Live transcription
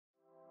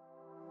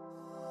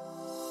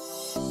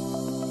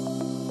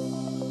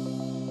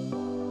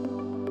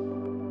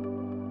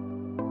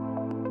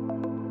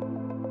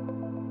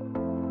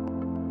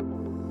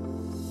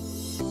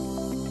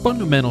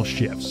Fundamental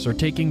shifts are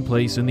taking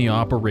place in the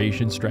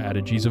operation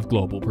strategies of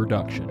global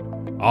production.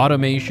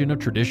 Automation of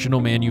traditional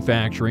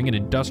manufacturing and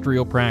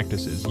industrial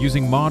practices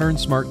using modern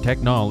smart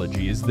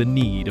technology is the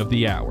need of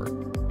the hour.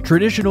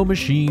 Traditional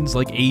machines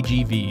like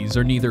AGVs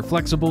are neither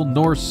flexible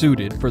nor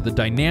suited for the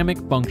dynamic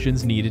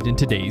functions needed in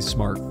today's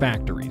smart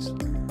factories.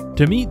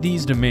 To meet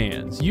these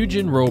demands,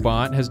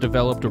 Yujin has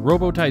developed a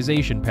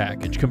robotization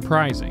package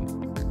comprising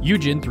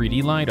Yujin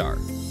 3D LiDAR,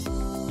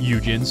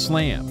 Yujin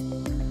SLAM,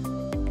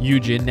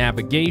 Yujin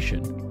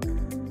Navigation,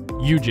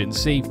 Yujin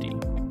Safety,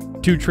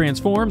 to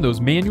transform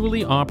those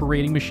manually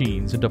operating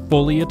machines into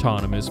fully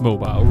autonomous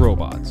mobile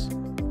robots.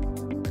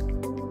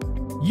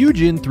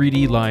 Yujin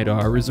 3D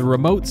LiDAR is a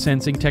remote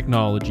sensing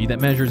technology that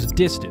measures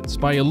distance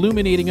by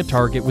illuminating a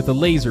target with a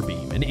laser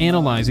beam and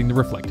analyzing the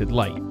reflected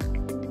light.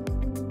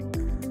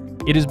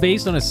 It is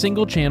based on a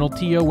single-channel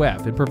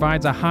TOF and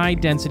provides a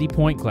high-density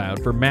point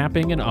cloud for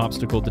mapping and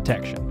obstacle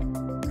detection.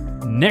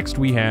 Next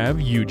we have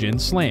Yujin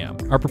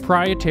SLAM, our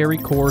proprietary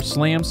core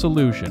SLAM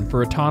solution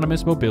for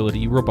autonomous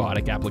mobility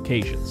robotic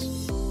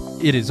applications.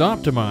 It is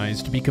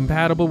optimized to be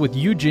compatible with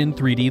Yujin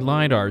 3D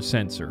LiDAR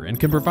sensor and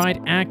can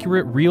provide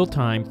accurate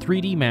real-time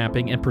 3D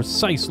mapping and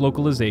precise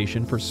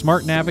localization for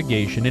smart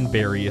navigation in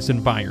various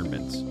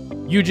environments.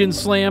 Yujin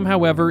SLAM,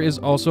 however, is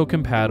also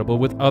compatible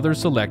with other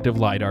selective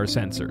LiDAR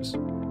sensors.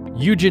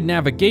 Yujin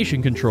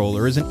Navigation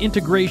Controller is an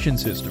integration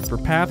system for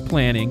path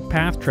planning,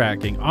 path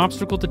tracking,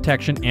 obstacle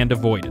detection, and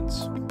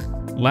avoidance.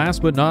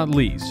 Last but not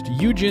least,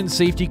 Yujin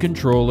Safety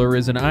Controller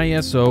is an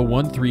ISO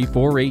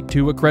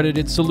 13482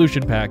 accredited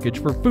solution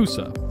package for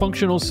FUSA,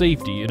 functional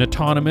safety in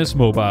autonomous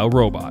mobile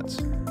robots.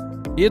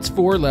 Its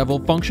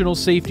 4-level functional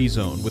safety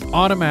zone with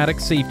automatic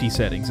safety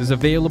settings is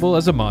available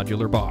as a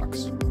modular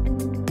box.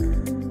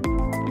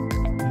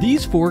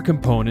 These 4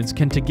 components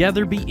can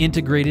together be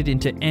integrated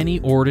into any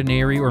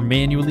ordinary or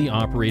manually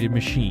operated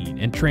machine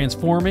and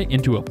transform it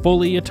into a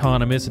fully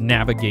autonomous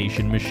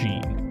navigation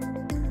machine.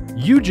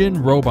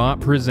 Yujin Robot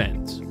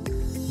presents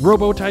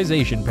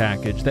Robotization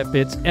package that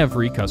fits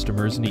every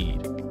customer's need.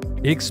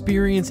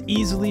 Experience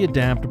easily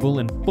adaptable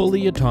and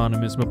fully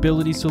autonomous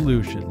mobility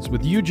solutions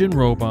with Yujin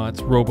Robot's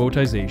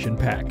Robotization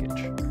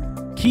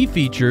package. Key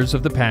features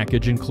of the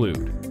package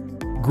include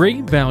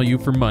great value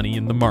for money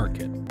in the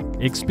market,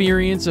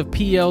 experience of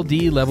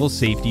PLD-level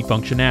safety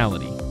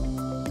functionality,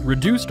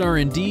 reduced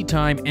R&D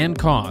time and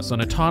costs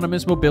on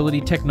autonomous mobility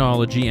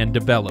technology and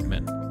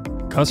development,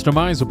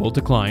 customizable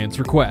to clients'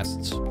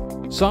 requests,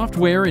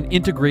 software and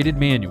integrated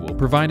manual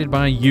provided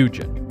by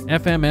Yujin,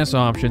 FMS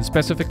option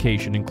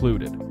specification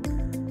included.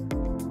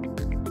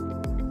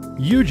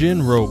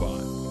 Yujin Robot.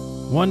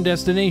 One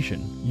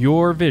destination,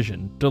 your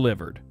vision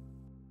delivered.